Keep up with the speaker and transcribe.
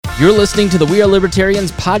You're listening to the We Are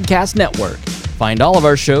Libertarians Podcast Network. Find all of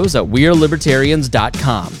our shows at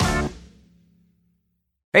wearelibertarians.com.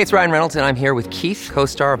 Hey, it's Ryan Reynolds, and I'm here with Keith,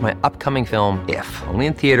 co-star of my upcoming film, If, only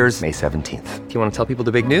in theaters May 17th. Do you want to tell people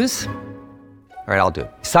the big news? All right, I'll do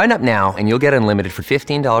it. Sign up now and you'll get unlimited for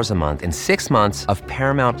 $15 a month and 6 months of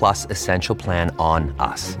Paramount Plus Essential Plan on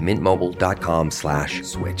us.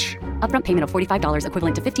 MintMobile.com/switch. Upfront payment of $45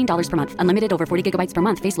 equivalent to $15 per month. Unlimited over 40 gigabytes per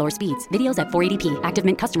month. Face lower speeds. Videos at 480p. Active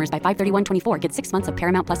Mint customers by 531.24 get 6 months of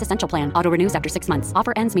Paramount Plus Essential Plan. Auto renews after 6 months.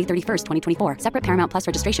 Offer ends May 31st, 2024. Separate Paramount Plus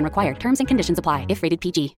registration required. Terms and conditions apply if rated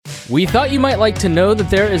PG. We thought you might like to know that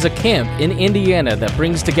there is a camp in Indiana that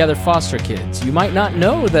brings together foster kids. You might not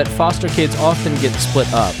know that foster kids often get split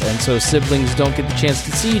up, and so siblings don't get the chance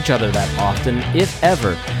to see each other that often, if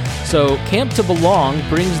ever. So Camp to Belong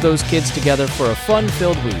brings those kids together for a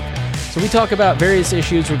fun-filled week. So we talk about various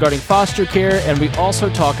issues regarding foster care, and we also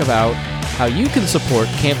talk about how you can support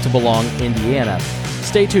Camp to Belong Indiana.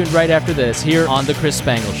 Stay tuned right after this here on The Chris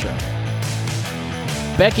Spangle Show.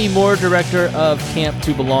 Becky Moore, director of Camp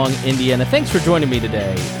to Belong Indiana, thanks for joining me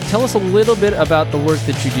today. Tell us a little bit about the work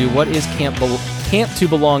that you do. What is Camp to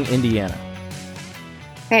Belong Indiana?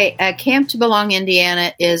 Hey, Camp to Belong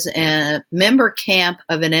Indiana is a member camp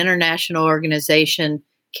of an international organization,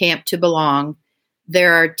 Camp to Belong.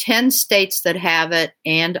 There are 10 states that have it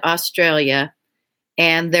and Australia,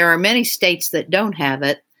 and there are many states that don't have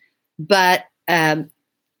it, but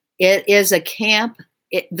it is a camp.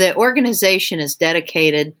 The organization is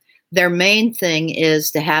dedicated. Their main thing is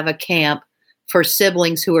to have a camp for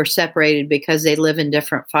siblings who are separated because they live in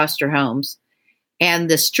different foster homes. And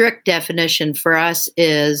the strict definition for us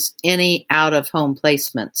is any out-of-home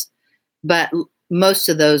placements. But most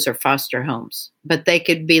of those are foster homes. But they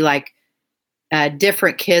could be like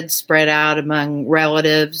different kids spread out among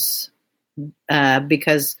relatives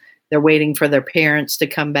because they're waiting for their parents to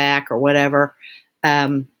come back or whatever.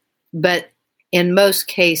 But in most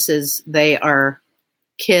cases, they are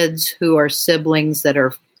kids who are siblings that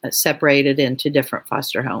are separated into different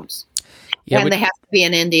foster homes. Yeah, and they have to be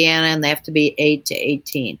in Indiana, and they have to be 8 to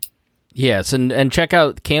 18. Yes, and check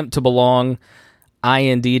out Camp to Belong,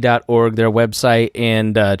 ind.org, their website,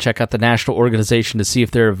 and check out the national organization to see if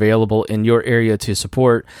they're available in your area to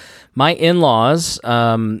support. My in-laws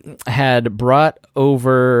had brought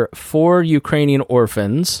over 4 Ukrainian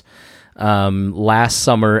orphans last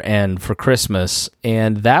summer and for Christmas,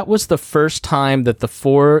 and that was the first time that the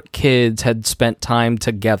 4 kids had spent time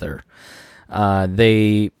together.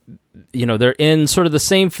 They're in sort of the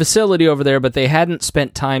same facility over there, but they hadn't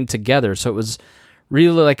spent time together. So it was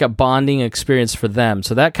really like a bonding experience for them.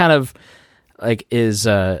 So that kind of is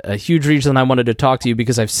a huge reason I wanted to talk to you,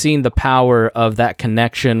 because I've seen the power of that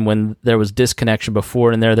connection when there was disconnection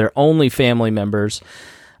before, and they're their only family members.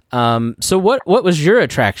 So what was your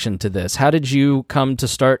attraction to this? How did you come to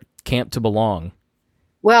start Camp to Belong?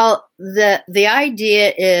 Well, the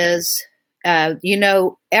idea is,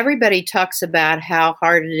 everybody talks about how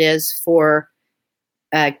hard it is for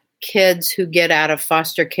kids who get out of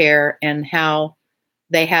foster care and how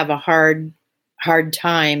they have a hard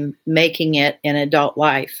time making it in adult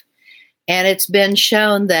life. And it's been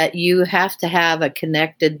shown that you have to have a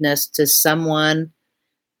connectedness to someone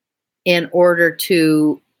in order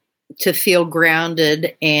to feel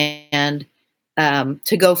grounded and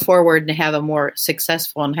to go forward and have a more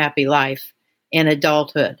successful and happy life in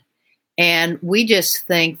adulthood. And we just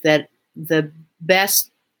think that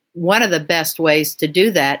one of the best ways to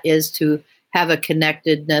do that is to have a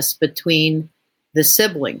connectedness between the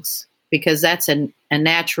siblings, because that's a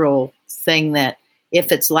natural thing that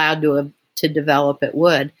if it's allowed to develop, it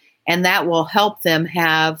would. And that will help them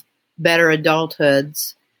have better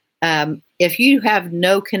adulthoods. If you have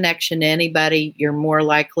no connection to anybody, you're more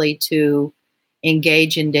likely to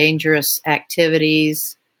engage in dangerous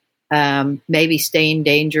activities, maybe stay in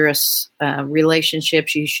dangerous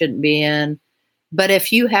relationships you shouldn't be in. But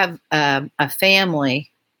if you have a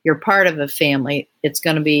family, you're part of a family, it's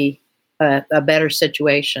going to be a better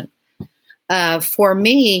situation. For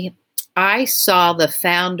me, I saw the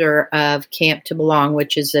founder of Camp to Belong,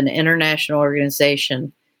 which is an international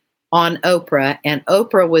organization, on Oprah, and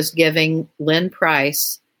Oprah was giving Lynn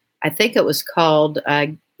Price, I think it was called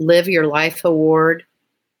Live Your Life Award,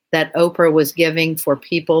 that Oprah was giving for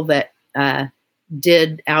people that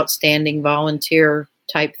did outstanding volunteer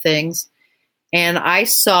type things. And I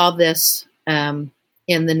saw this in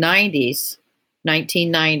the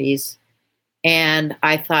 1990s, and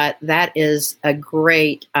I thought that is a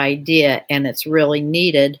great idea and it's really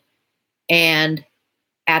needed. And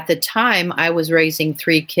at the time, I was raising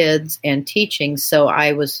 3 kids and teaching, so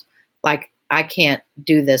I was like, I can't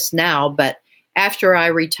do this now. But after I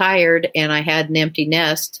retired and I had an empty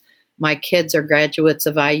nest, my kids are graduates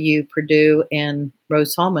of IU, Purdue, and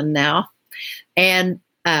Rose-Hulman now. And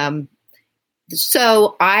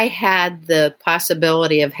so I had the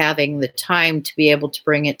possibility of having the time to be able to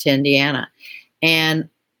bring it to Indiana. And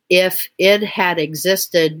if it had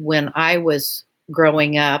existed when I was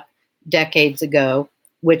growing up decades ago,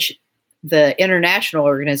 which the international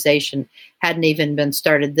organization hadn't even been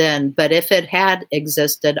started then, but if it had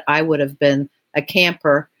existed, I would have been a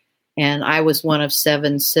camper. And I was one of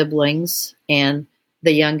 7 siblings, and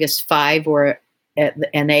the youngest 5 were at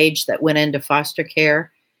an age that went into foster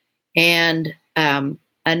care. And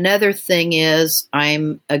another thing is,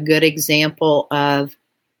 I'm a good example of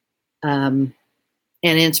an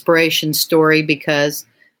inspiration story, because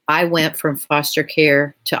I went from foster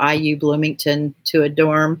care to IU Bloomington to a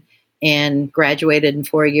dorm and graduated in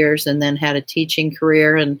 4 years, and then had a teaching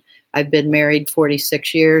career. And I've been married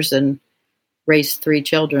 46 years and raised 3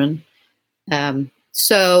 children.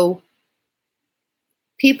 So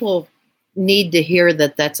people need to hear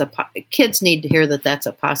that kids need to hear that that's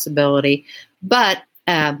a possibility. But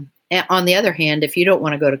on the other hand, if you don't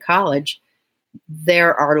want to go to college,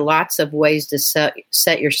 there are lots of ways to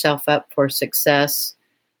set yourself up for success.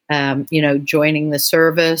 Joining the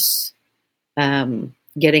service,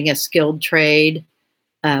 getting a skilled trade,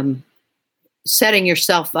 setting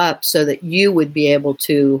yourself up so that you would be able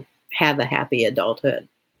to have a happy adulthood.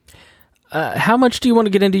 How much do you want to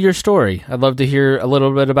get into your story? I'd love to hear a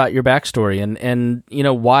little bit about your backstory and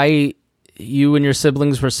why you and your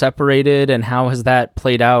siblings were separated, and how has that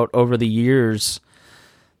played out over the years,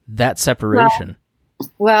 that separation?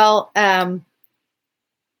 Well,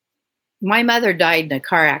 my mother died in a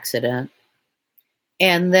car accident,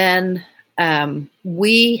 and then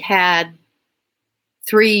we had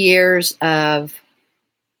 3 years of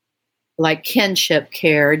like kinship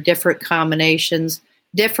care, different combinations,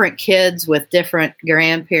 different kids with different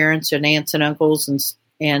grandparents and aunts and uncles.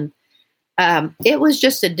 And it was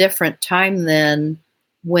just a different time then,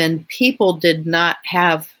 when people did not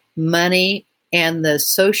have money, and the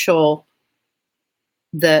social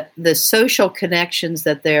connections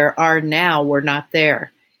that there are now were not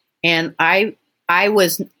there. And I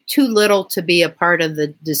was too little to be a part of the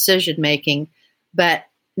decision making, but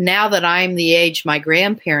now that I'm the age my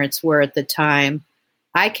grandparents were at the time,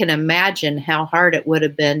 I can imagine how hard it would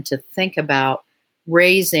have been to think about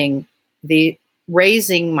raising my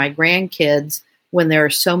grandkids when there are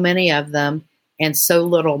so many of them and so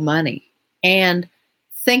little money. And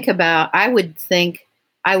I would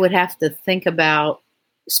have to think about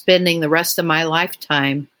spending the rest of my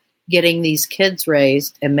lifetime getting these kids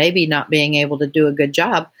raised and maybe not being able to do a good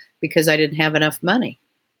job because I didn't have enough money.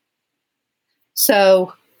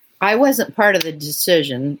 So I wasn't part of the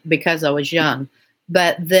decision because I was young.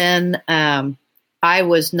 But then I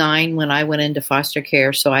was 9 when I went into foster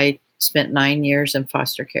care, so I spent 9 years in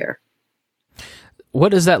foster care. What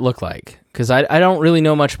does that look like? Because I don't really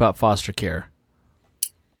know much about foster care.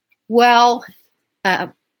 Well,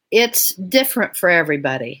 it's different for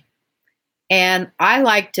everybody. And I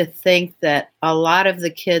like to think that a lot of the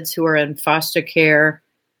kids who are in foster care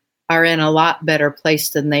are in a lot better place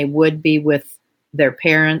than they would be with their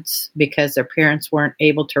parents, because their parents weren't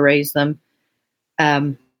able to raise them.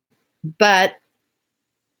 But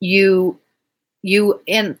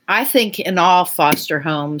I think in all foster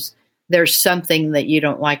homes, there's something that you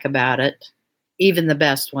don't like about it, even the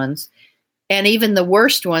best ones. And even the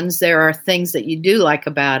worst ones, there are things that you do like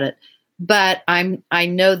about it. But I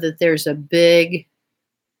know that there's a big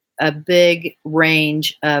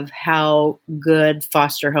range of how good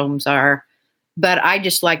foster homes are. But I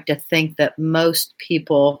just like to think that most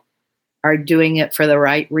people are doing it for the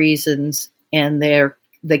right reasons, and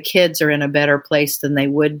the kids are in a better place than they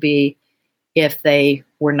would be if they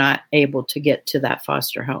were not able to get to that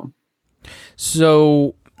foster home.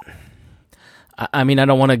 So, I mean, I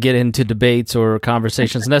don't want to get into debates or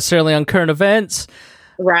conversations necessarily on current events.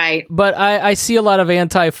 Right. But I see a lot of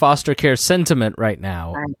anti-foster care sentiment right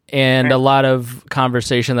now, right. and right. a lot of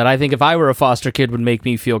conversation that I think if I were a foster kid would make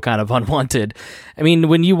me feel kind of unwanted. I mean,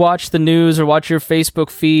 when you watch the news or watch your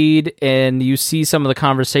Facebook feed and you see some of the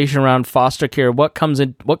conversation around foster care, what comes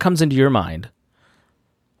into your mind?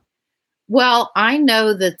 Well, I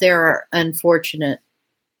know that there are unfortunate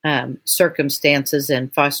circumstances in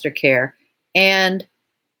foster care, and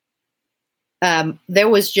there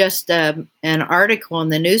was just an article in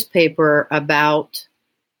the newspaper about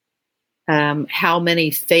how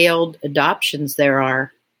many failed adoptions there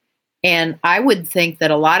are. And I would think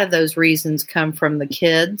that a lot of those reasons come from the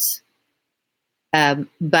kids,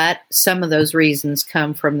 but some of those reasons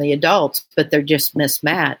come from the adults, but they're just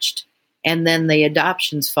mismatched. and then the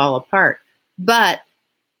adoptions fall apart. But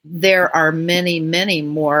there are many, many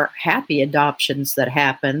more happy adoptions that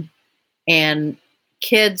happen, and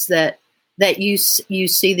kids that you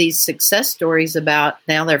see these success stories about.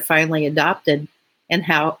 Now they're finally adopted, and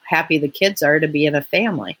how happy the kids are to be in a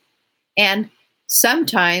family. And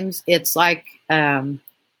sometimes it's like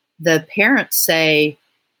the parents say,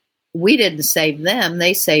 we didn't save them,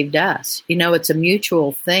 they saved us. It's a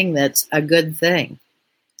mutual thing that's a good thing.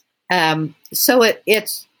 So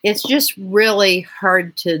it's just really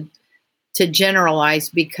hard to generalize,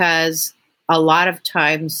 because a lot of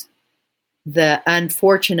times the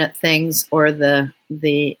unfortunate things or the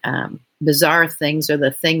bizarre things are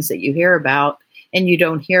the things that you hear about, and you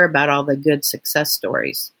don't hear about all the good success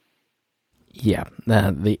stories. Yeah,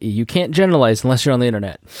 you can't generalize unless you're on the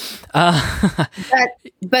internet.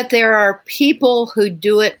 But there are people who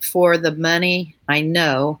do it for the money, I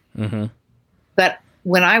know. Mm-hmm. But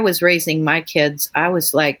when I was raising my kids, I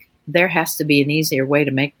was like, there has to be an easier way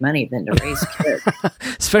to make money than to raise kids.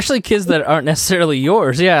 Especially kids that aren't necessarily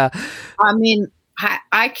yours, yeah. I mean,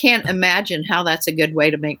 I can't imagine how that's a good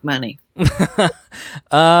way to make money.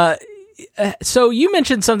 So you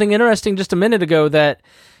mentioned something interesting just a minute ago that,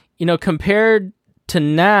 compared to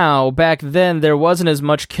now, back then, there wasn't as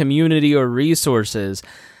much community or resources.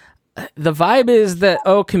 The vibe is that,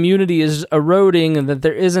 community is eroding and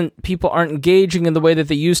that people aren't engaging in the way that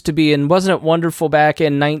they used to be. And wasn't it wonderful back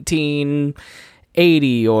in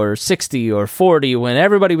 1980 or 60 or 40 when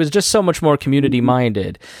everybody was just so much more community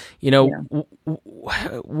minded?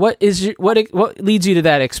 What leads you to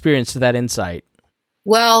that experience, to that insight?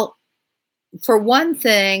 Well, for one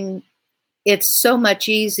thing, it's so much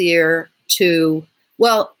easier now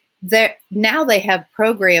they have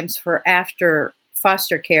programs for after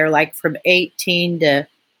foster care, like from 18 to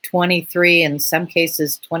 23, in some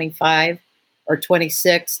cases 25 or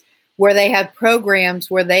 26, where they have programs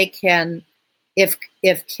where they can, if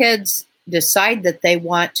kids decide that they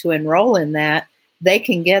want to enroll in that, they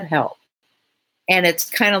can get help. And it's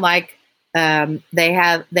kind of like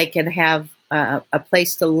they can have a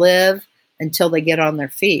place to live until they get on their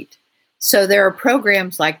feet. So there are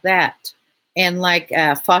programs like that, and like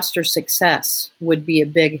Foster Success would be a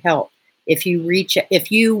big help. If you reach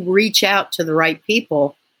out to the right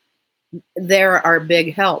people, there are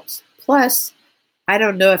big helps. Plus, I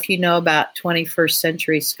don't know if you know about 21st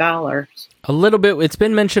Century Scholars. A little bit. It's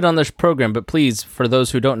been mentioned on this program, but please, for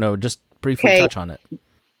those who don't know, just briefly touch on it.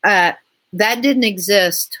 That didn't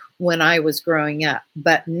exist when I was growing up,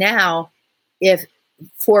 but now, if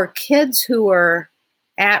for kids who are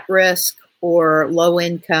at risk or low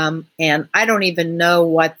income, and I don't even know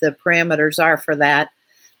what the parameters are for that,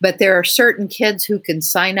 but there are certain kids who can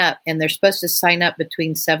sign up, and they're supposed to sign up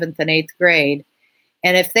between 7th and 8th grade.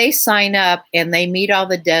 And if they sign up and they meet all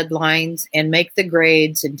the deadlines and make the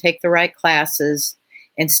grades and take the right classes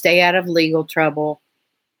and stay out of legal trouble,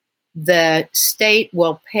 the state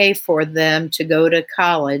will pay for them to go to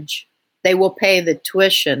college. They will pay the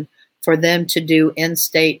tuition for them to do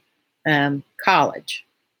in-state college.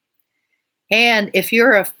 And if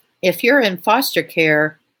you're in foster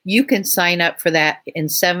care, you can sign up for that in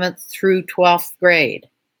 7th through 12th grade.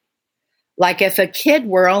 Like if a kid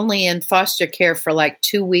were only in foster care for like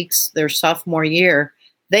 2 weeks their sophomore year,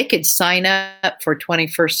 they could sign up for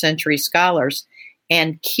 21st Century Scholars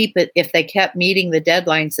and keep it. If they kept meeting the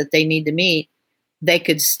deadlines that they need to meet, they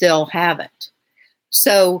could still have it.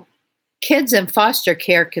 So kids in foster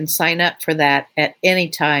care can sign up for that at any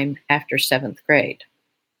time after 7th grade.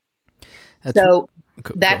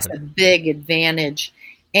 That's a big advantage.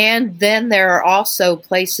 And then there are also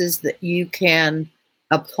places that you can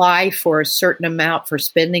apply for a certain amount for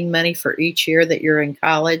spending money for each year that you're in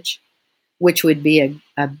college, which would be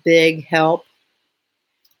a big help.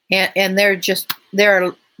 And there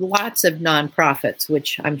are lots of nonprofits,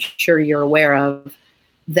 which I'm sure you're aware of,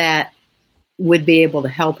 that would be able to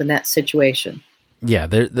help in that situation. Yeah,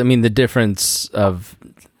 the difference of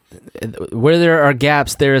where there are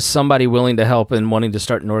gaps, there is somebody willing to help and wanting to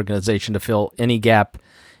start an organization to fill any gap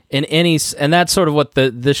in any, and that's sort of what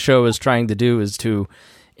this show is trying to do, is to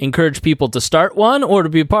encourage people to start one or to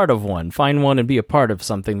be a part of one. Find one and be a part of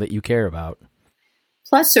something that you care about.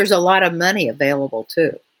 Plus, there's a lot of money available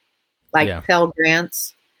too, like Pell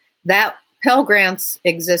Grants. That Pell Grants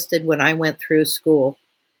existed when I went through school,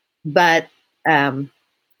 but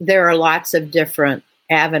there are lots of different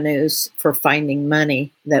avenues for finding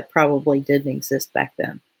money that probably didn't exist back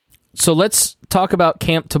then. So let's talk about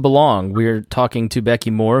Camp to Belong. We're talking to Becky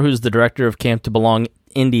Moore, who's the director of Camp to Belong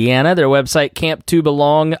Indiana. Their website,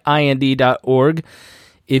 camptobelongind.org,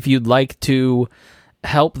 if you'd like to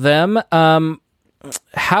help them.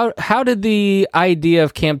 how did the idea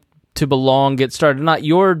of Camp to Belong get started? Not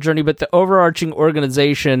your journey, but the overarching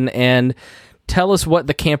organization, and tell us what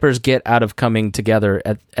the campers get out of coming together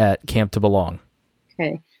at Camp to Belong.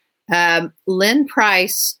 Okay. Lynn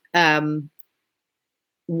Price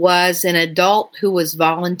was an adult who was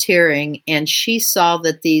volunteering, and she saw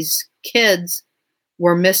that these kids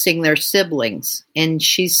were missing their siblings. And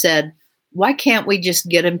she said, why can't we just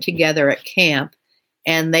get them together at camp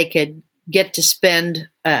and they could get to spend,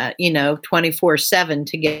 24/7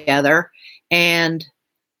 together. And,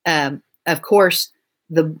 of course,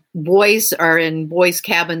 the boys are in boys'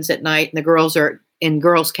 cabins at night and the girls are in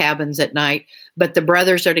girls' cabins at night, but the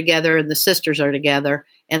brothers are together and the sisters are together.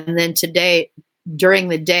 And then during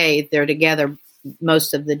the day, they're together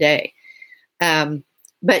most of the day.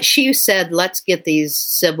 But she said, let's get these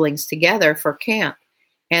siblings together for camp.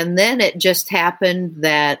 And then it just happened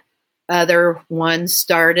that other ones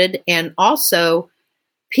started, and also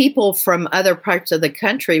people from other parts of the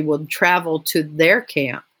country would travel to their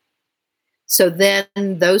camp. So then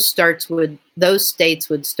those states would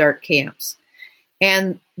start camps.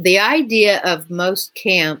 And the idea of most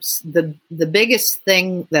camps, the biggest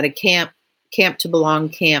thing that a Camp to Belong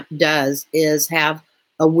camp does is have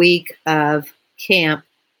a week of camp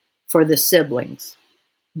for the siblings.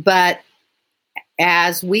 But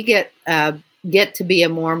as we get to be a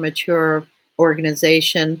more mature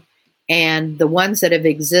organization, and the ones that have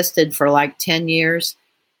existed for like 10 years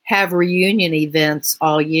have reunion events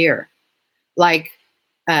all year. Like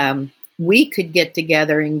we could get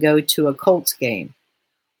together and go to a Colts game,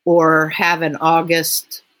 or have an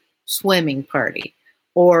August swimming party,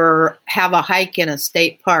 or have a hike in a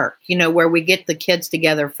state park, where we get the kids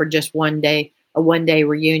together for just one day, a one-day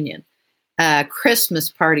reunion.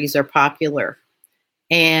 Christmas parties are popular,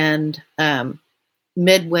 and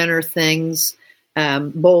midwinter things,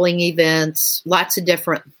 bowling events, lots of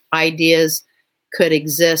different ideas could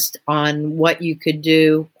exist on what you could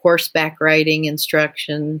do, horseback riding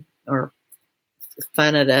instruction, or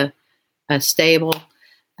fun at a stable.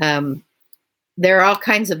 There are all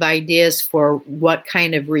kinds of ideas for what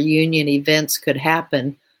kind of reunion events could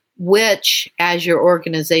happen, which, as your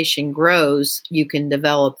organization grows, you can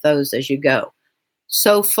develop those as you go.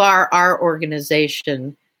 So far, our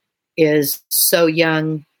organization is so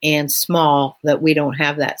young and small that we don't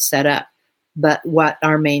have that set up. But what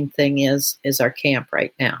our main thing is our camp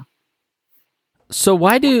right now. So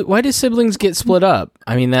why do siblings get split up?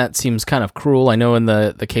 I mean, that seems kind of cruel. I know in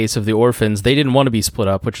the case of the orphans, they didn't want to be split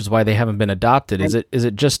up, which is why they haven't been adopted. Is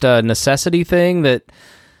it just a necessity thing that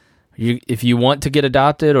if you want to get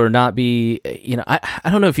adopted or not be, I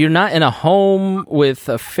don't know, if you're not in a home with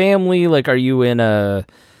a family, like, are you where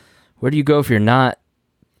do you go if you're not,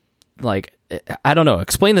 like, I don't know.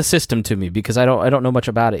 Explain the system to me, because I don't know much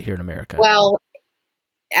about it here in America. Well,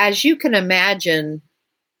 as you can imagine,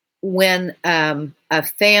 when a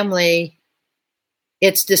family,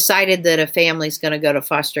 it's decided that a family's going to go to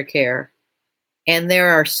foster care, and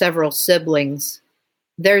there are several siblings,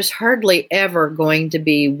 there's hardly ever going to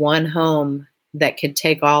be one home that could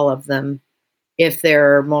take all of them if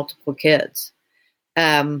there are multiple kids.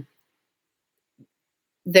 I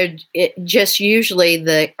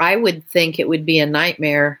would think it would be a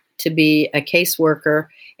nightmare to be a caseworker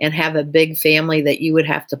and have a big family that you would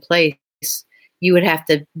have to place. You would have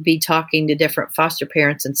to be talking to different foster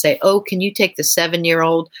parents and say, oh, can you take the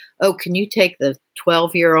 7-year-old? Oh, can you take the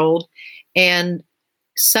 12-year-old? And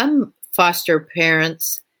some foster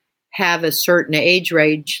parents have a certain age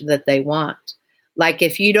range that they want. Like,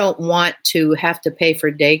 if you don't want to have to pay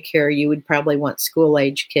for daycare, you would probably want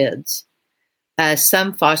school-age kids.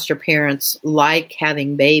 Some foster parents like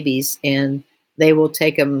having babies, and they will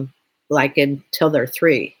take them like until they're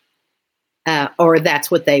 3. Or that's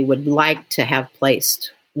what they would like to have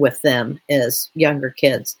placed with them as younger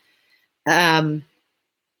kids. Some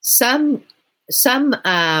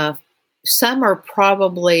are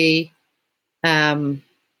probably,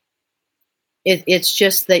 it's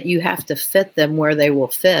just that you have to fit them where they will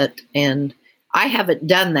fit. And I haven't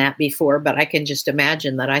done that before, but I can just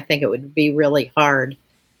imagine that I think it would be really hard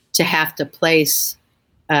to have to place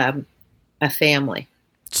a family.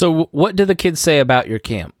 So what do the kids say about your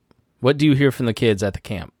camp? What do you hear from the kids at the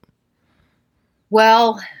camp?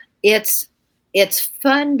 Well, it's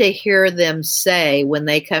fun to hear them say when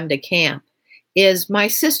they come to camp, is my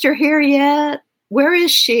sister here yet? Where is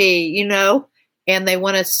she? And they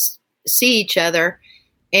want to see each other.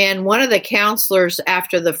 And one of the counselors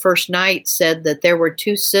after the first night said that there were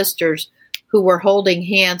 2 sisters who were holding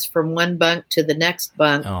hands from one bunk to the next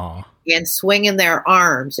bunk. Aww. And swinging their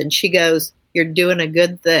arms. And she goes, you're doing a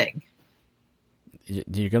good thing.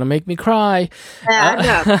 You're gonna make me cry.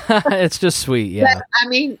 No. It's just sweet. Yeah. But, I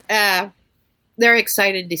mean, they're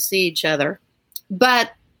excited to see each other.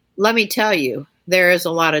 But let me tell you, there is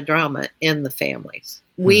a lot of drama in the families.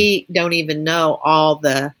 We don't even know all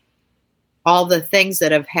the things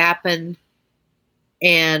that have happened,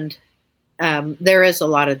 and there is a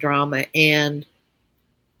lot of drama. And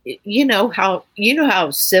you know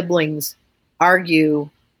how siblings argue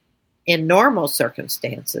in normal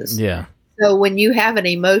circumstances. Yeah. So when you have an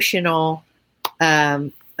emotional,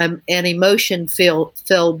 an emotion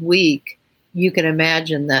filled week, you can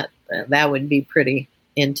imagine that would be pretty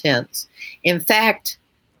intense. In fact,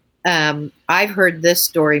 I've heard this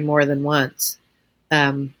story more than once.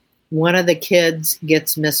 One of the kids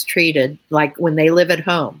gets mistreated, like when they live at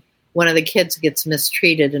home. One of the kids gets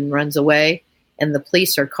mistreated and runs away, and the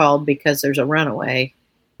police are called because there's a runaway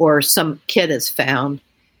or some kid is found.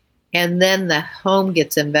 And then the home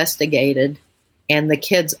gets investigated, and the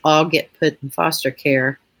kids all get put in foster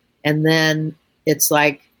care. And then it's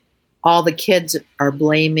like all the kids are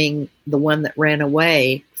blaming the one that ran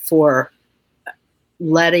away for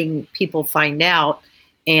letting people find out,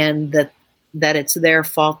 and that it's their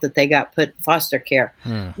fault that they got put in foster care,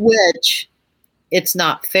 which it's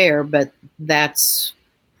not fair, but that's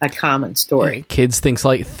a common story. Kids think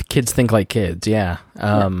like kids. Yeah.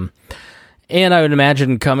 And I would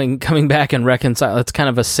imagine coming back and reconcile. It's kind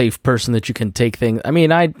of a safe person that you can take things. I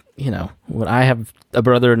mean, I have a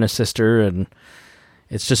brother and a sister, and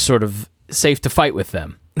it's just sort of safe to fight with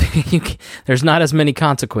them. There's not as many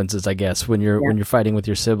consequences, I guess, when you're fighting with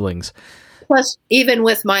your siblings. Plus, even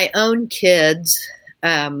with my own kids,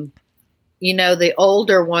 the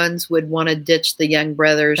older ones would want to ditch the young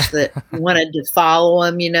brothers that wanted to follow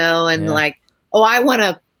them, like, oh, I want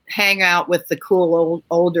to hang out with the cool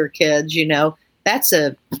older kids. That's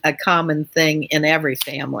a common thing in every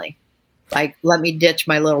family. Like, let me ditch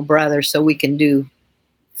my little brother so we can do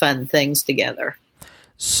fun things together.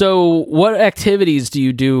 So what activities do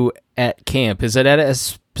you do at camp? Is it at a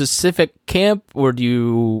specific camp, or do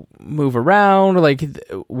you move around? Like,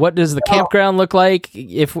 what does the campground look like?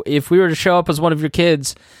 If we were to show up as one of your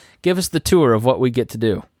kids, give us the tour of what we get to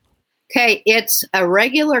do. Okay, it's a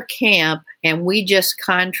regular camp, and we just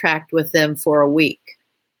contract with them for a week.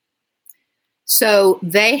 So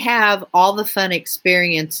they have all the fun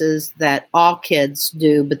experiences that all kids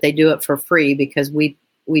do, but they do it for free because we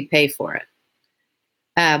pay for it.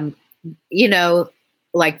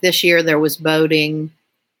 Like this year there was boating,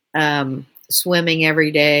 swimming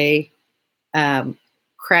every day,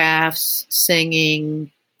 crafts,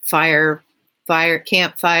 singing, fire,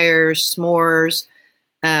 campfires, s'mores,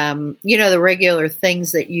 the regular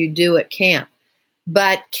things that you do at camp.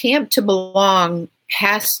 But Camp to Belong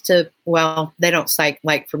has to, well, they don't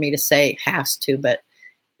like for me to say has to, but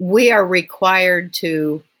we are required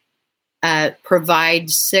to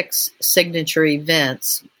provide 6 signature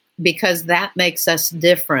events, because that makes us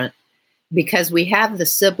different. Because we have the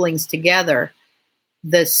siblings together,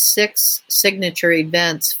 the 6 signature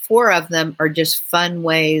events, 4 of them are just fun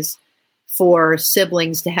ways for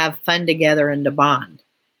siblings to have fun together and to bond.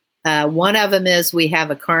 One of them is we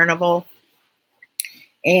have a carnival,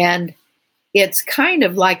 and it's kind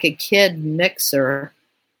of like a kid mixer.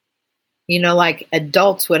 Like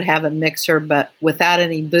adults would have a mixer, but without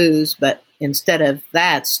any booze. But instead of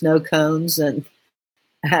that, snow cones and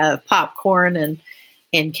popcorn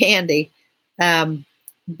and candy.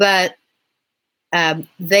 But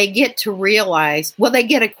they get to realize, they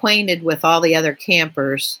get acquainted with all the other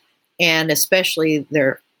campers, and especially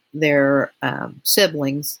their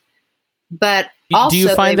siblings. But also, do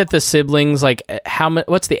you find that the siblings, like,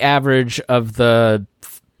 what's the average of the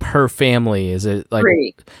per family? Is it like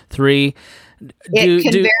 3? It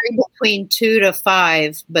can vary between 2 to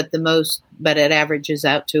 5, but it averages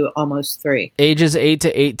out to almost 3. Ages 8 to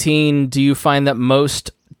 18, do you find that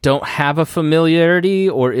most don't have a familiarity,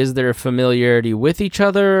 or is there a familiarity with each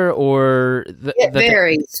other, or it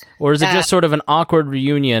varies? Or is it just sort of an awkward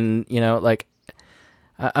reunion, like,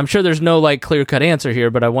 I'm sure there's no like clear-cut answer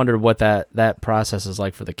here, but I wondered what that process is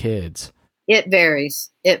like for the kids. It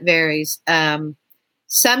varies.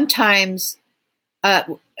 Sometimes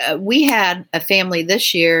we had a family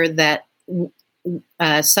this year that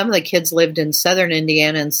some of the kids lived in southern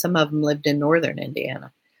Indiana and some of them lived in northern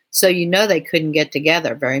Indiana. So they couldn't get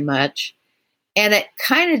together very much. And it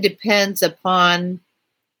kind of depends upon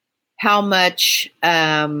how much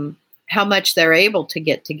they're able to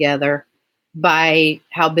get together, by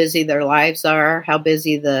how busy their lives are, how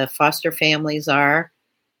busy the foster families are,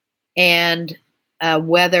 and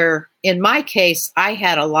whether, in my case, I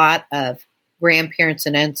had a lot of grandparents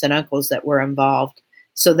and aunts and uncles that were involved,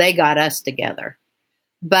 so they got us together.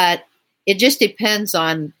 But it just depends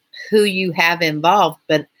on who you have involved.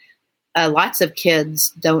 But lots of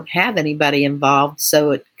kids don't have anybody involved,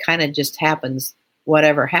 so it kind of just happens.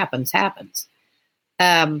 Whatever happens, happens.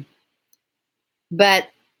 But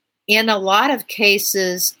in a lot of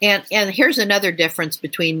cases, and here's another difference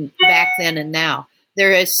between back then and now,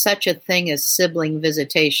 there is such a thing as sibling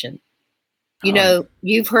visitation. You know,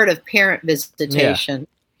 you've heard of parent visitation,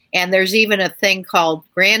 and there's even a thing called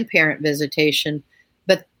grandparent visitation,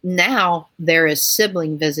 but now there is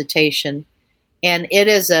sibling visitation, and it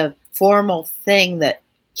is a formal thing that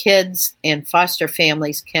kids and foster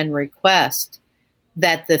families can request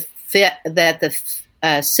that the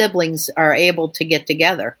siblings are able to get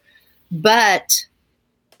together. But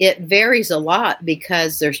it varies a lot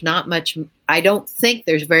because there's not much, I don't think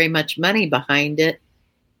there's very much money behind it.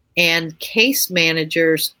 And case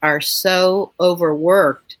managers are so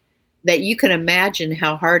overworked that you can imagine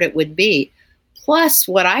how hard it would be. Plus,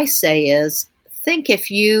 what I say is, think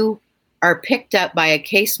if you are picked up by a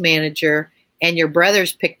case manager and your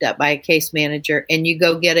brother's picked up by a case manager and you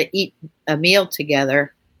go eat a meal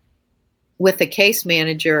together with a case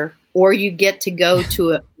manager, or you get to go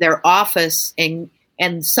to their office and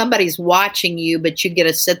somebody's watching you, but you get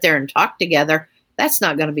to sit there and talk together, that's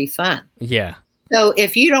not going to be fun. Yeah. So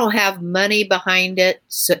if you don't have money behind it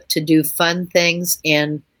to do fun things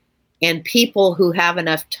and people who have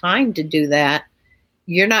enough time to do that,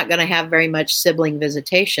 you're not going to have very much sibling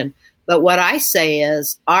visitation. But what I say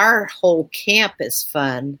is our whole camp is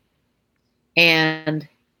fun. And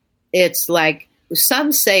it's like,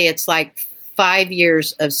 some say it's like 5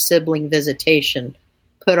 years of sibling visitation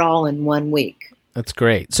put all in 1 week. That's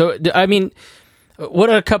great. So, I mean, what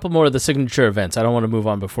are a couple more of the signature events? I don't want to move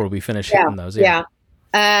on before we finish hitting those. Yeah.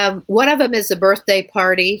 One of them is a birthday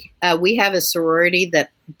party. We have a sorority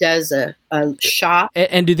that does a shop.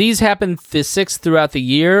 And do these happen the 6th throughout the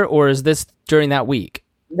year, or is this during that week?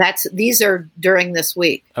 These are during this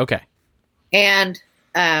week. Okay. And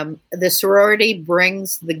the sorority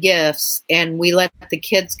brings the gifts, and we let the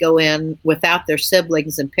kids go in without their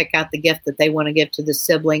siblings and pick out the gift that they want to give to the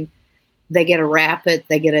sibling. They get to wrap it.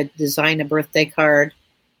 They get to design a birthday card.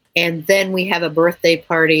 And then we have a birthday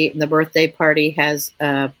party, and the birthday party has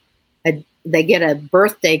they get a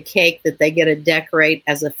birthday cake that they get to decorate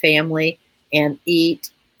as a family and eat.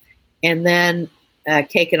 And then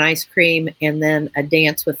cake and ice cream, and then a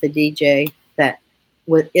dance with the DJ that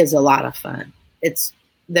is a lot of fun. It's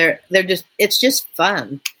just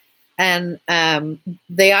fun. And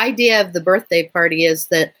the idea of the birthday party is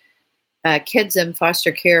that kids in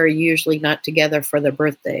foster care are usually not together for their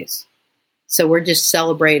birthdays. So we're just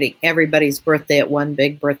celebrating everybody's birthday at one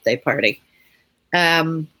big birthday party.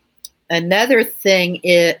 Another thing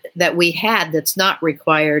that we had that's not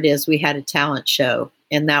required is we had a talent show,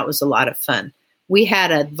 and that was a lot of fun. We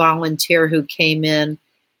had a volunteer who came in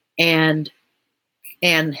and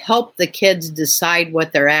helped the kids decide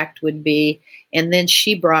what their act would be. And then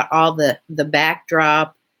she brought all the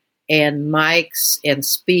backdrop and mics and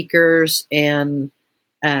speakers and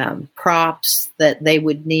props that they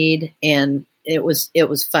would need. And it was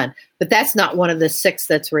fun. But that's not one of the 6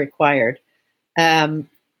 that's required.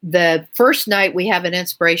 The first night we have an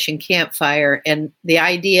inspiration campfire. And the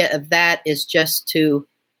idea of that is just to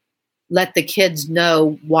let the kids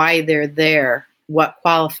know why they're there, what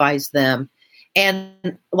qualifies them.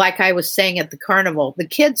 And like I was saying at the carnival, the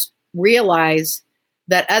kids realize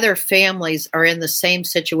that other families are in the same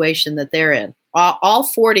situation that they're in. All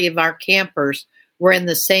 40 of our campers were in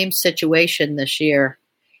the same situation this year.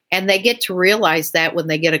 And they get to realize that when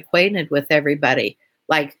they get acquainted with everybody.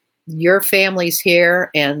 Like, your family's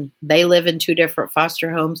here and they live in 2 different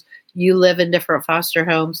foster homes. You live in different foster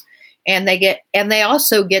homes. And they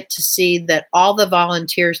also get to see that all the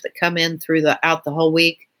volunteers that come in throughout the whole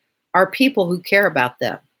week are people who care about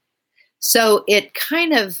them. So it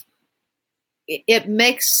kind of,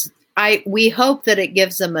 we hope that it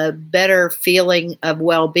gives them a better feeling of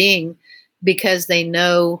well-being because they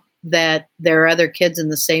know that there are other kids in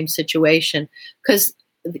the same situation. Because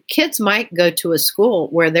kids might go to a school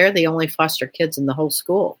where they're the only foster kids in the whole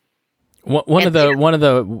school. One of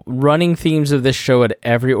the running themes of this show at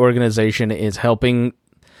every organization is helping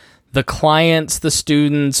the clients, the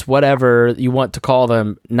students, whatever you want to call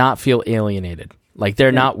them, not feel alienated. Like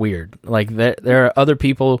they're not weird. Like there are other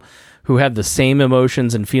people who have the same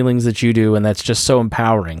emotions and feelings that you do, and that's just so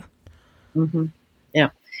empowering. Mm-hmm. Yeah.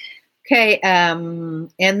 Okay.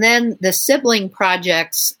 And then the sibling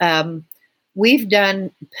projects, we've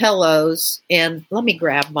done pillows, and let me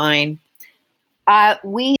grab mine.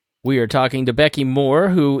 We We are talking to Becky Moore,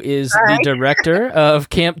 who is All the right. director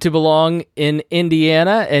of Camp to Belong in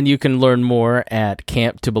Indiana, and you can learn more at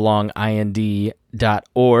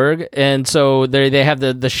camptobelongind.org. And so they have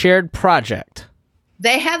the shared project.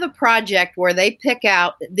 They have a project where they pick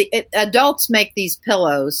out, adults make these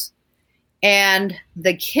pillows, and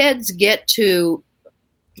the kids get to.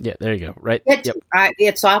 Yeah, there you go. Right. Yep. Yep.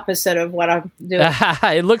 It's opposite of what I'm doing.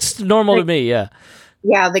 It looks normal to me, yeah.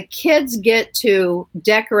 Yeah, the kids get to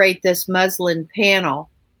decorate this muslin panel,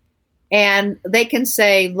 and they can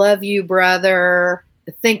say, "Love you, brother.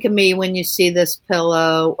 Think of me when you see this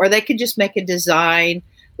pillow." Or they could just make a design.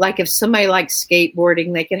 Like if somebody likes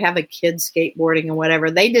skateboarding, they could have a kid skateboarding or whatever.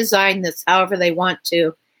 They design this however they want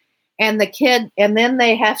to. And then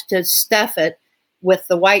they have to stuff it with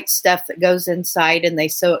the white stuff that goes inside, and they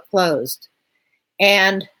sew it closed.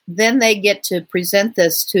 And then they get to present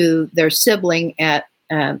this to their sibling at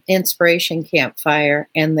Inspiration Campfire,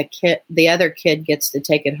 and the other kid gets to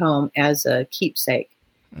take it home as a keepsake.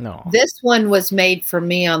 No. This one was made for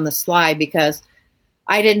me on the sly because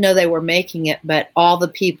I didn't know they were making it, but all the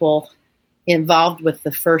people involved with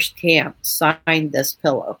the first camp signed this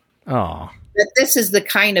pillow. Oh. But this is the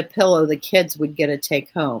kind of pillow the kids would get to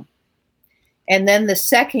take home. And then the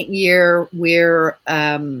second year,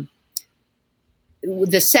 the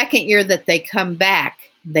second year that they come back,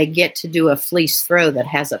 they get to do a fleece throw that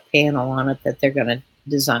has a panel on it that they're going to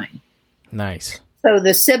design. Nice. So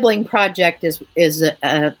the sibling project is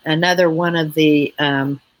another one of the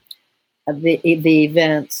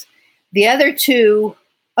events. The other two,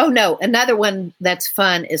 another one that's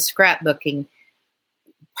fun is scrapbooking.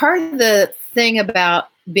 Part of the thing about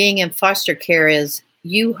being in foster care is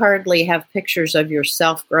you hardly have pictures of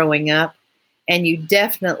yourself growing up, and you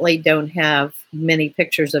definitely don't have many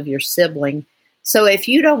pictures of your sibling. So if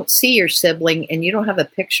you don't see your sibling and you don't have a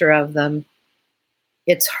picture of them,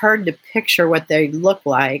 it's hard to picture what they look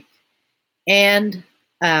like. And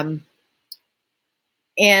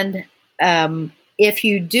if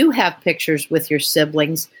you do have pictures with your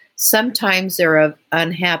siblings, sometimes they're of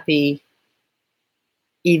unhappy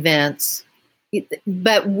events.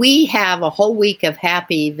 But we have a whole week of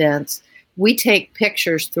happy events. We take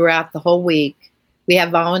pictures throughout the whole week. We have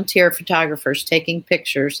volunteer photographers taking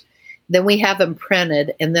pictures. Then we have them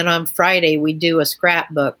printed. And then on Friday, we do a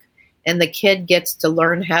scrapbook. And the kid gets to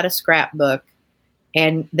learn how to scrapbook.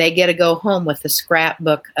 And they get to go home with a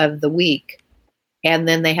scrapbook of the week. And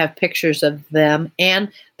then they have pictures of them.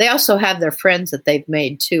 And they also have their friends that they've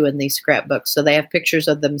made, too, in these scrapbooks. So they have pictures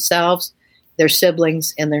of themselves, their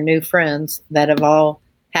siblings, and their new friends that have all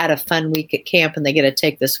had a fun week at camp, and they get to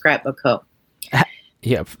take the scrapbook home.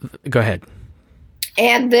 Yeah, go ahead.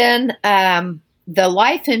 And then the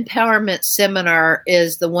Life Empowerment Seminar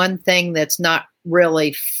is the one thing that's not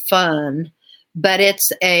really fun, but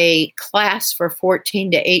it's a class for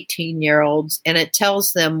 14 to 18-year-olds, and it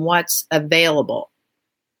tells them what's available.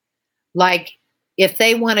 Like, if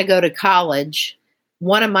they want to go to college,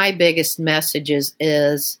 one of my biggest messages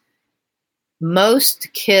is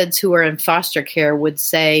most kids who are in foster care would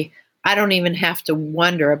say, I don't even have to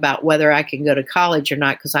wonder about whether I can go to college or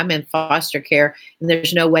not because I'm in foster care and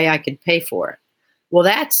there's no way I can pay for it. Well,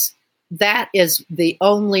 that is the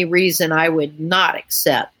only reason I would not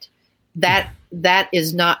accept. That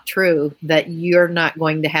is not true, that you're not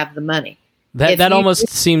going to have the money. That almost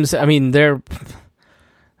seems, I mean, they're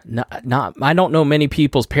not I don't know many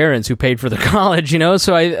people's parents who paid for their college,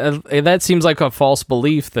 so that seems like a false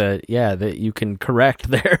belief that you can correct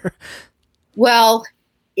there. Well,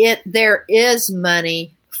 there is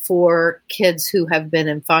money for kids who have been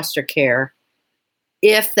in foster care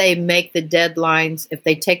if they make the deadlines, if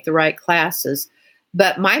they take the right classes.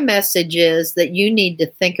 But my message is that you need to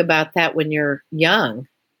think about that when you're young.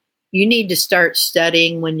 You need to start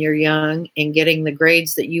studying when you're young and getting the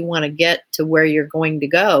grades that you want to get to where you're going to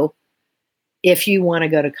go if you want to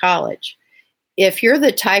go to college. If you're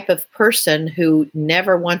the type of person who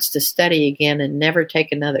never wants to study again and never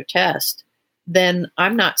take another test, then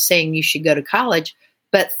I'm not saying you should go to college,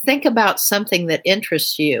 but think about something that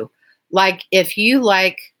interests you. Like if you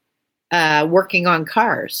like working on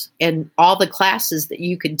cars and all the classes that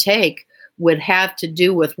you can take would have to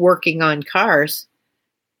do with working on cars,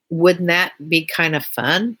 wouldn't that be kind of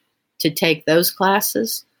fun to take those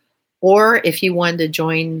classes? Or if you wanted to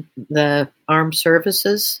join the armed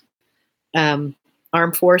services, armed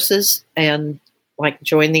forces, and like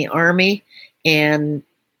join the Army, and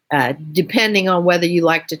depending on whether you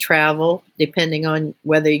like to travel, depending on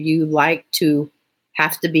whether you like to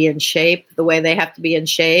have to be in shape the way they have to be in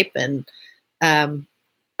shape, and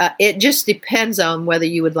it just depends on whether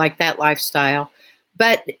you would like that lifestyle.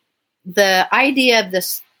 But the idea of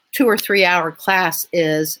this 2 or 3 hour class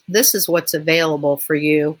is this is what's available for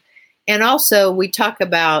you. And also we talk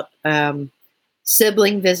about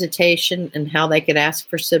sibling visitation and how they could ask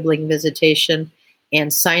for sibling visitation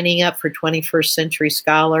and signing up for 21st Century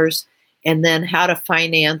Scholars, and then how to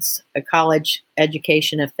finance a college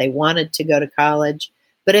education if they wanted to go to college.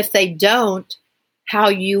 But if they don't, how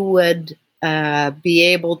you would be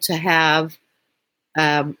able to have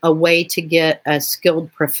a way to get a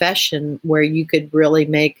skilled profession where you could really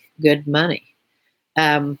make good money.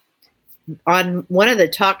 On one of the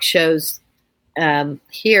talk shows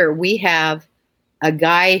here, we have a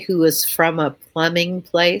guy who is from a plumbing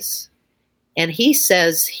place, and he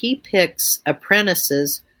says he picks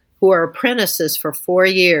apprentices who are apprentices for 4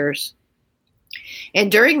 years.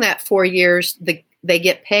 And during that 4 years, they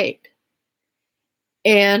get paid.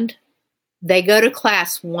 And they go to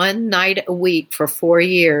class one night a week for 4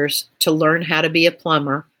 years to learn how to be a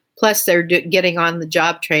plumber. Plus, they're getting on the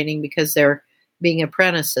job training because they're being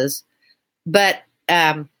apprentices. But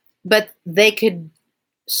they could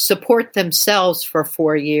support themselves for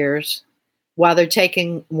 4 years while they're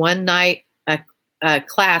taking a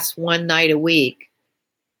class one night a week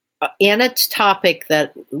in a topic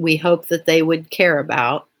that we hope that they would care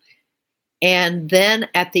about. And then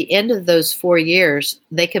at the end of those 4 years,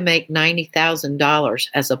 they can make $90,000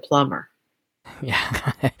 as a plumber.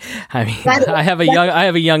 Yeah, I mean, I have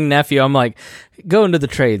a young nephew. I'm like, go into the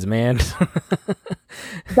trades, man.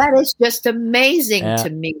 That is just amazing to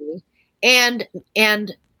me, and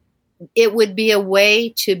it would be a way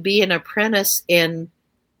to be an apprentice and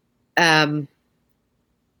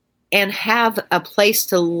have a place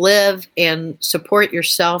to live and support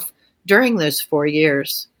yourself during those 4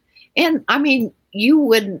 years. And I mean, you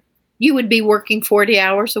would be working 40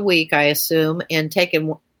 hours a week, I assume, and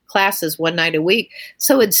taking classes one night a week.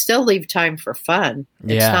 So it'd still leave time for fun.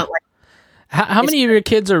 Yeah. It's not like how many of your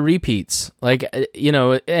kids are repeats? Like,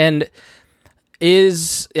 and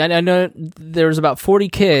I know there's about 40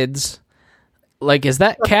 kids. Like, is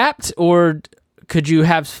that capped, or could you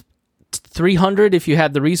have 300 if you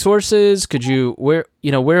had the resources? Could you, where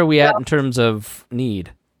are we at in terms of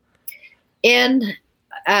need? In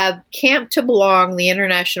Camp to Belong, the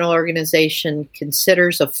international organization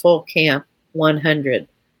considers a full camp 100.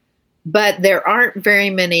 But there aren't very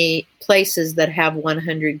many places that have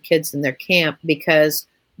 100 kids in their camp because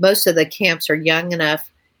most of the camps are young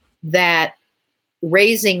enough that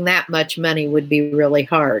raising that much money would be really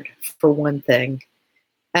hard, for one thing.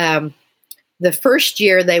 The first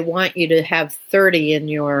year, they want you to have 30 in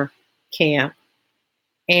your camp.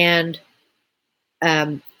 And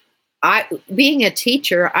being a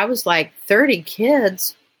teacher, I was like, 30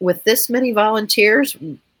 kids with this many volunteers,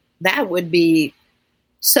 that would be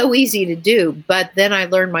so easy to do. But then I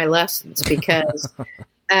learned my lessons because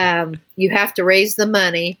you have to raise the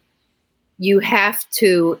money. You have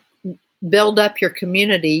to build up your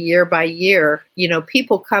community year by year.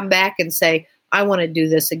 People come back and say, I want to do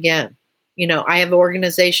this again. I have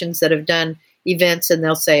organizations that have done events and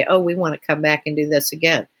they'll say, oh, we want to come back and do this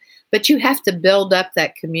again. But you have to build up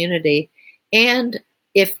that community. And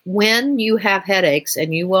when you have headaches,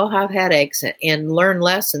 and you will have headaches and learn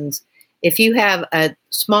lessons, if you have a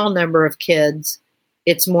small number of kids,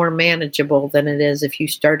 it's more manageable than it is if you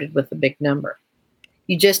started with a big number.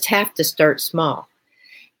 You just have to start small.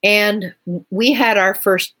 And we had our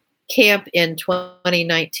first camp in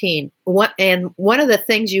 2019. And one of the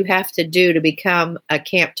things you have to do to become a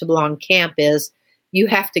Camp to Belong camp is you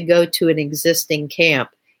have to go to an existing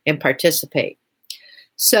camp and participate.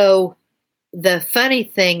 So the funny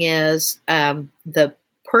thing is, the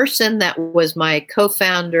person that was my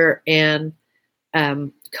co-founder and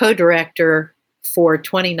co-director for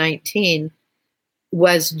 2019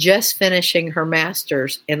 was just finishing her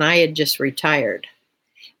master's, and I had just retired.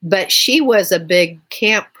 But she was a big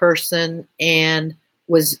camp person and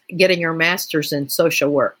was getting her master's in social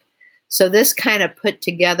work. So this kind of put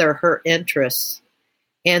together her interests.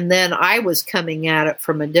 And then I was coming at it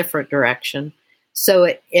from a different direction. So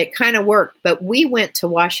it kind of worked. But we went to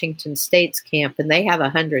Washington State's camp, and they have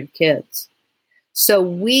 100 kids. So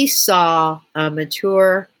we saw a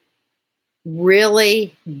mature,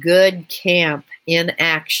 really good camp in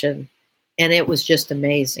action, and it was just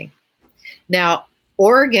amazing. Now,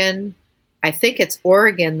 Oregon, I think it's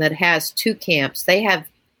Oregon that has 2 camps. They have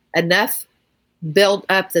enough built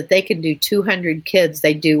up that they can do 200 kids.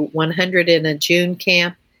 They do 100 in a June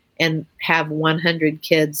camp and have 100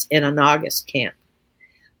 kids in an August camp.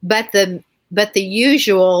 But the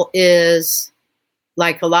usual is,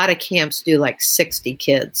 like, a lot of camps do like 60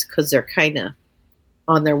 kids because they're kind of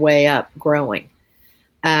on their way up growing.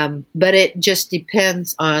 But it just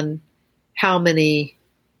depends on how many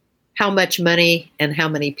how much money and how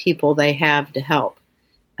many people they have to help.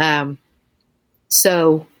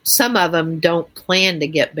 So some of them don't plan to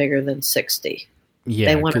get bigger than 60. Yeah,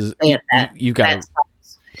 they want to stay at that. You got.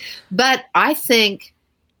 But I think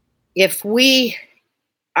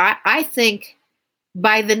I think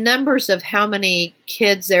by the numbers of how many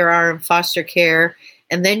kids there are in foster care,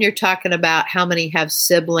 and then you're talking about how many have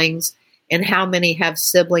siblings and how many have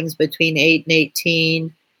siblings between 8 and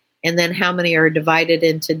 18, and then how many are divided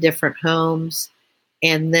into different homes.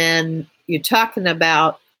 And then you're talking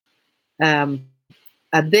about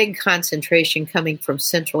a big concentration coming from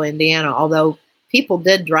central Indiana, although people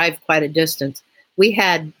did drive quite a distance. We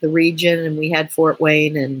had the region, and we had Fort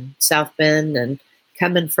Wayne and South Bend, and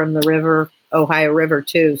coming from the river, Ohio River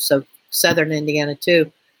too, so southern Indiana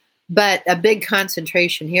too. But a big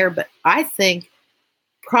concentration here. But I think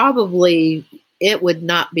probably it would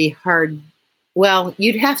not be hard. Well,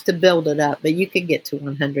 you'd have to build it up, but you could get to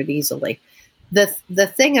 100 easily.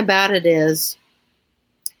 The thing about it is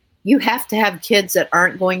you have to have kids that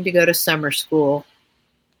aren't going to go to summer school.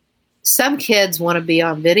 Some kids want to be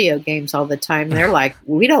on video games all the time. They're like,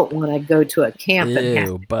 we don't want to go to a camp and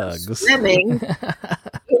have bugs. Swimming.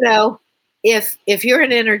 If you're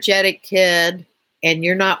an energetic kid and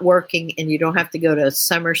you're not working and you don't have to go to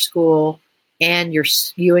summer school, and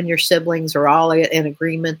you and your siblings are all in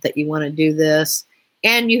agreement that you want to do this,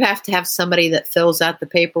 and you have to have somebody that fills out the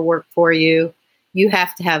paperwork for you. You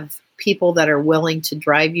have to have people that are willing to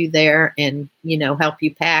drive you there and, help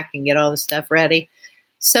you pack and get all the stuff ready.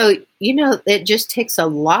 So, it just takes a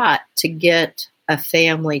lot to get a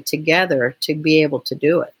family together to be able to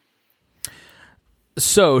do it.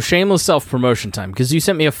 So, shameless self-promotion time, because you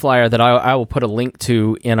sent me a flyer that I will put a link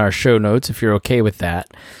to in our show notes if you're okay with that.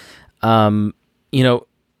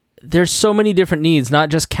 There's so many different needs, not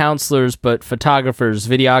just counselors, but photographers,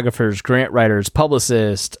 videographers, grant writers,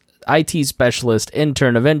 publicists, IT specialists,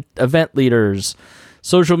 intern, event leaders,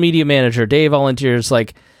 social media manager, day volunteers,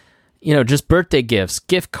 just birthday gifts,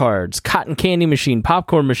 gift cards, cotton candy machine,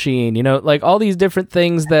 popcorn machine, all these different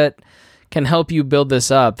things that can help you build this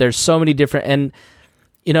up. There's so many different, and,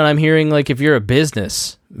 I'm hearing if you're a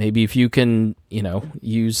business, maybe if you can,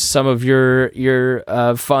 use some of your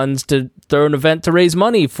funds to throw an event to raise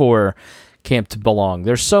money for Camp to Belong.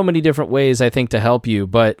 There's so many different ways, I think, to help you,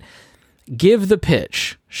 but give the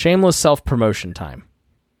pitch. Shameless self-promotion time.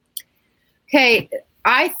 Okay,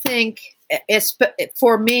 I think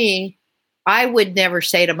for me, I would never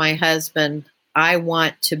say to my husband, I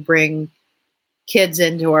want to bring kids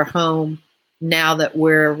into our home now that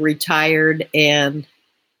we're retired and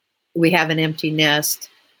we have an empty nest.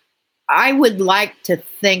 I would like to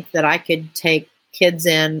think that I could take kids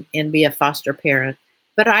in and be a foster parent,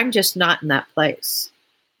 but I'm just not in that place.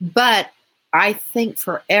 But I think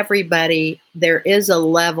for everybody, there is a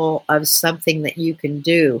level of something that you can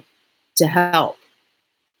do to help.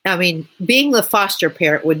 I mean, being the foster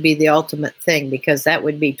parent would be the ultimate thing, because that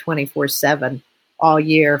would be 24/7 all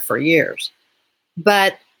year for years.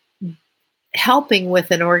 But helping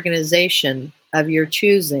with an organization of your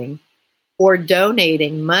choosing or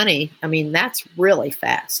donating money, I mean, that's really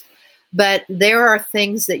fast. But there are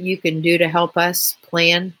things that you can do to help us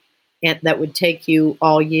plan, and that would take you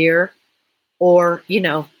all year, or,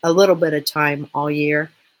 a little bit of time all year.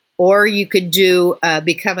 Or you could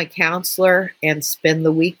become a counselor and spend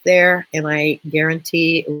the week there, and I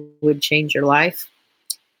guarantee it would change your life.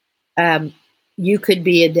 You could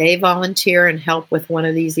be a day volunteer and help with one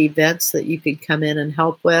of these events that you could come in and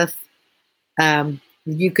help with.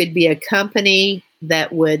 You could be a company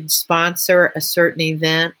that would sponsor a certain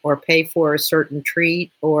event or pay for a certain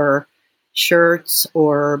treat or shirts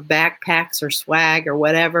or backpacks or swag or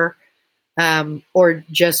whatever. Or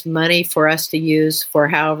just money for us to use for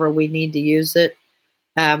however we need to use it.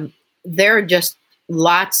 There are just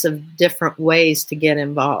lots of different ways to get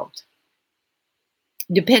involved,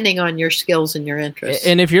 depending on your skills and your interests.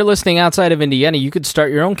 And if you're listening outside of Indiana, you could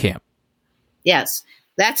start your own camp. Yes,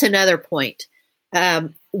 that's another point.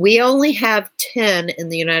 We only have 10 in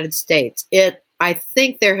the United States. I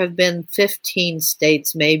think there have been 15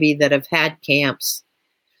 states maybe that have had camps.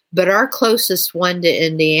 But our closest one to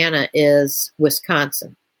Indiana is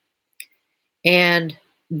Wisconsin. And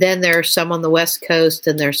then there are some on the West Coast,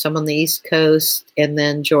 and there's some on the East Coast, and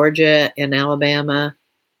then Georgia and Alabama,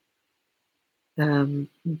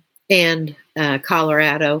 and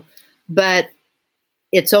Colorado. But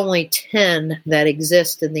it's only 10 that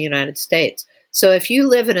exist in the United States. So if you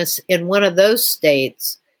live in one of those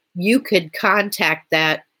states, you could contact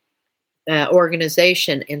that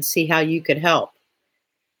organization and see how you could help.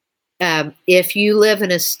 If you live in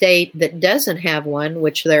a state that doesn't have one,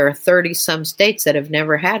 which there are 30-some states that have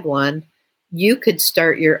never had one, you could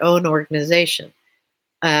start your own organization.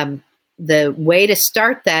 The way to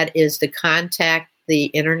start that is to contact the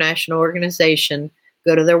international organization,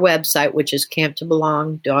 go to their website, which is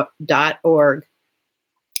camptobelong.org,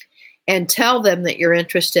 and tell them that you're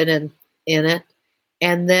interested in it,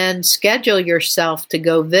 and then schedule yourself to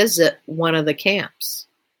go visit one of the camps.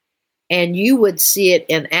 And you would see it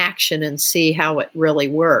in action and see how it really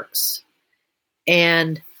works.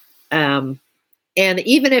 And even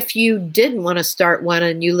if you didn't want to start one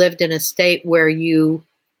and you lived in a state where you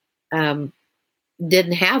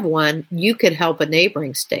didn't have one, you could help a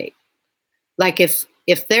neighboring state. Like if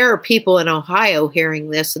there are people in Ohio hearing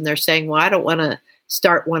this and they're saying, well, I don't want to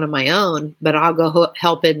start one of my own, but I'll go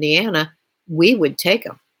help Indiana, we would take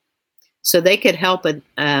them. So they could help a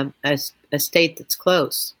state that's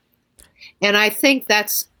close. And I think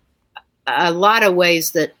that's a lot of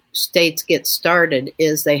ways that states get started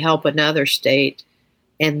is they help another state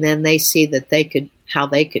and then they see that how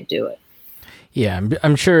they could do it. Yeah,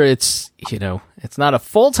 I'm sure it's not a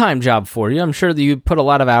full-time job for you. I'm sure that you put a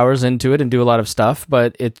lot of hours into it and do a lot of stuff,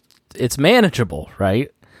 but it's manageable,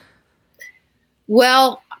 right?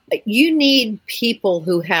 Well, you need people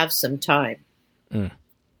who have some time.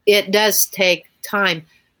 It does take time,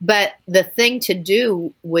 but the thing to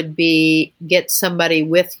do would be get somebody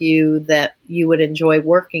with you that you would enjoy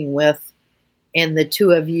working with, and the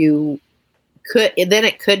two of you then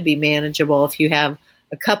it could be manageable if you have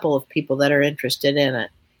a couple of people that are interested in it.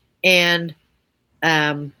 And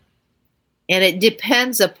it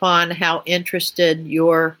depends upon how interested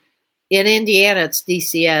in Indiana, it's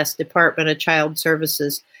DCS, Department of Child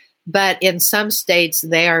Services, but in some states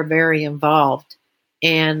they are very involved,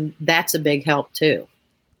 and that's a big help too.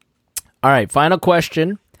 All right, final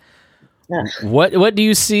question. What do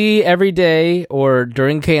you see every day or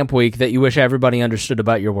during camp week that you wish everybody understood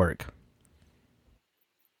about your work?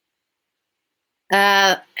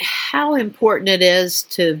 How important it is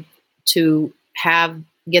to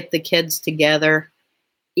get the kids together,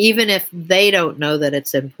 even if they don't know that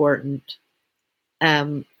it's important.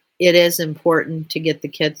 It is important to get the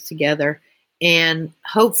kids together, and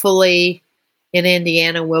hopefully in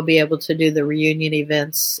Indiana we'll be able to do the reunion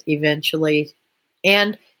events eventually.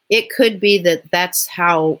 And it could be that that's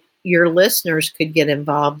how your listeners could get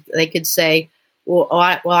involved. They could say, well,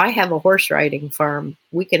 I have a horse riding farm.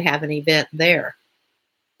 We could have an event there.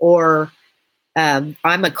 Or I'm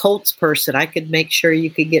a Colts person. I could make sure you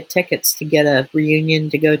could get tickets to get a reunion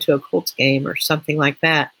to go to a Colts game or something like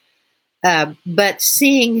that. But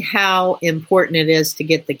seeing how important it is to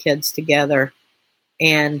get the kids together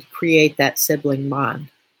and create that sibling bond.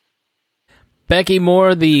 Becky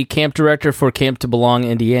Moore, the camp director for Camp to Belong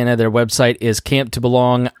Indiana. Their website is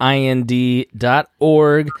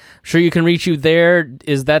camptobelongind.org. Sure you can reach you there.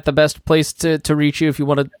 Is that the best place to reach you if you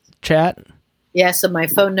want to chat? Yes, and my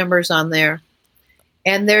phone number's on there.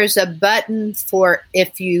 And there's a button for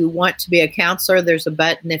if you want to be a counselor. There's a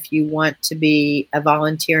button if you want to be a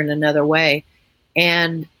volunteer in another way.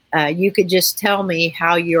 And you could just tell me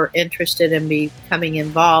how you're interested in becoming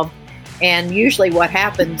involved. And usually what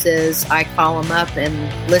happens is I call them up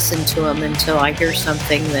and listen to them until I hear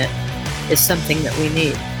something that is something that we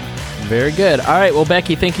need. Very good. All right. Well,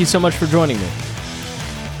 Becky, thank you so much for joining me.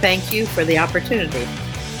 Thank you for the opportunity.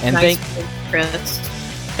 And nice, Chris.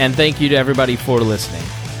 And thank you to everybody for listening.